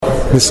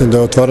Mislim da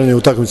je otvaranje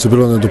utakmice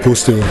bilo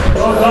nedopustivo.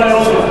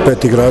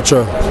 5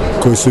 igrača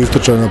koji su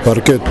istrčali na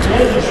parket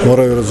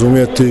moraju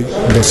razumjeti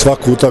da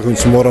svaku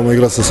utakmicu moramo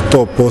igrati sa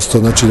 100%,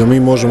 znači da mi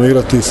možemo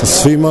igrati sa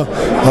svima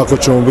ako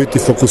ćemo biti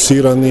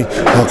fokusirani,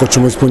 ako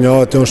ćemo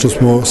ispunjavati ono što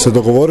smo se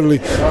dogovorili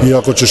i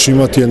ako ćeš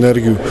imati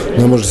energiju.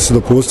 Ne može se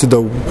dopustiti da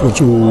u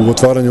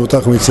otvaranju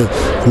utakmice,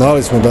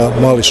 znali smo da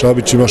mali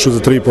Šabić ima šut za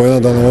 3 poena,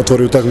 da nam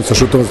otvori utakmicu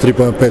šutom za 3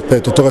 poena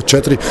 5-5, od toga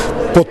 4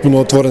 potpuno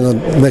otvorena,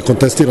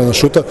 nekontestirana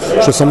šuta,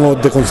 što je samo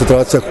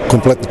dekoncentracija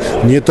kompletna.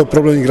 Nije to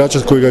problem igrača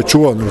koji ga je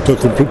čuvao, nego to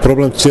je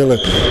problem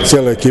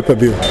cijele ekipe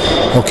bio.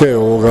 Ok,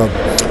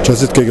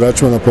 čestitke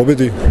igračima na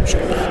pobjedi,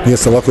 nije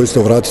se lako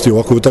isto vratiti u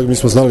ovakvu utakmicu, mi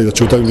smo znali da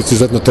će utakmica biti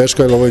izuzetno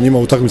teška, jer ovo je njima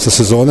utakmica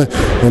sezone,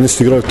 oni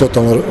su igrali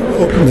totalno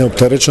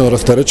neopterećeno,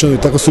 rasterećeno i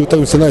tako su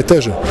utakmice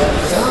najteže.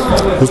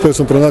 Uspjeli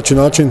smo pronaći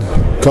način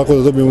kako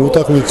da dobijemo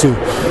utakmicu,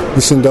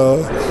 mislim da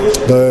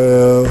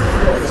je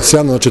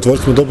sjajno na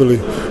četvrtku smo dobili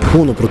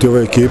puno protiv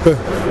ove ekipe,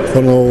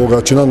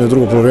 stvarno Činano je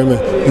drugo poluvreme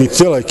i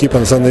cijela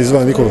ekipa, sad ne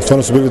izdvaja nikoga,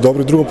 stvarno su bili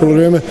dobri drugo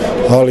poluvreme,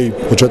 ali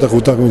početak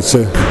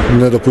utakmice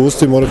ne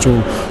dopusti, morat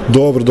ćemo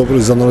dobro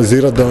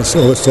izanalizirati da nas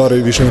ove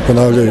stvari više ne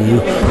ponavljaju.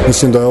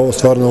 Mislim da je ovo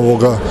stvarno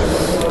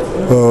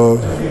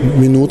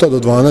minuta do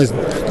 12,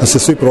 da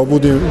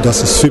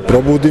se svi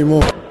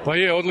probudimo. Pa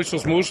je, odlično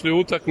smo ušli u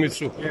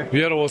utakmicu,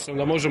 vjerovao sam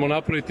da možemo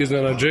napraviti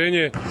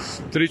iznenađenje,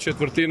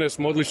 3/4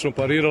 smo odlično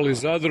parirali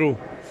Zadru,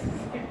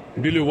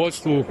 bili u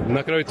vodstvu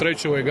na kraju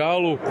treće u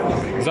egalu,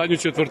 zadnju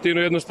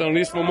četvrtinu jednostavno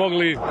nismo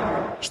mogli,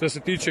 što se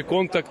tiče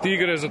kontakt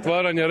igre,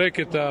 zatvaranja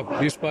reketa,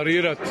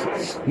 isparirati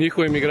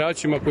njihovim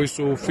igračima koji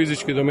su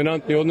fizički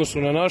dominantni u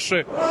odnosu na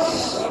naše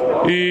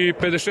i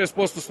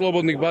 56%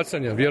 slobodnih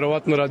bacanja,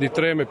 vjerovatno radi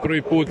treme,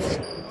 prvi put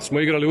smo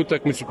igrali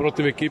utakmicu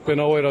protiv ekipe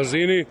na ovoj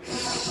razini,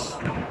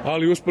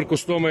 ali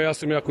usprkos tome ja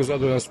sam jako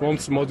zadovoljan s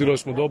momcima, odigrali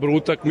smo dobru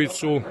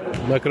utakmicu,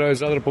 na kraju je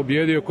Zadar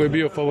pobjedio koji je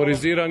bio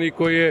favoriziran i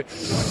koji je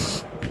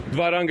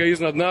 2 ranga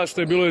iznad nas,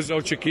 što je bilo i za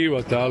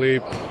očekivati, ali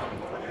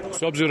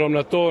s obzirom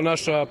na to,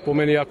 naša po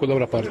meni jako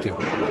dobra partija.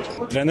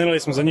 Trenirali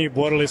smo za njih,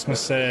 borili smo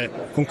se,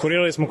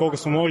 konkurirali smo koliko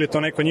smo mogli, to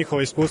neko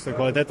njihovo iskustvo i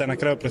kvaliteta je na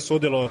kraju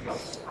presudilo.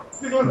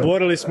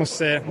 Borili smo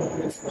se,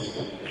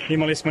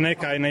 imali smo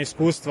neka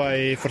neiskustva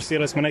i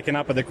forsirali smo neke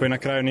napade koji na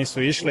kraju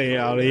nisu išli,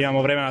 ali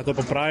imamo vremena da to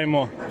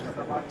popravimo.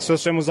 Sve u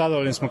svemu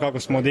zadovoljni smo kako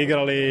smo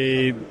odigrali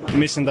i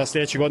mislim da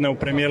sljedeće godine u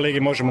Premier ligi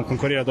možemo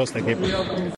konkurirati dosta ekipa.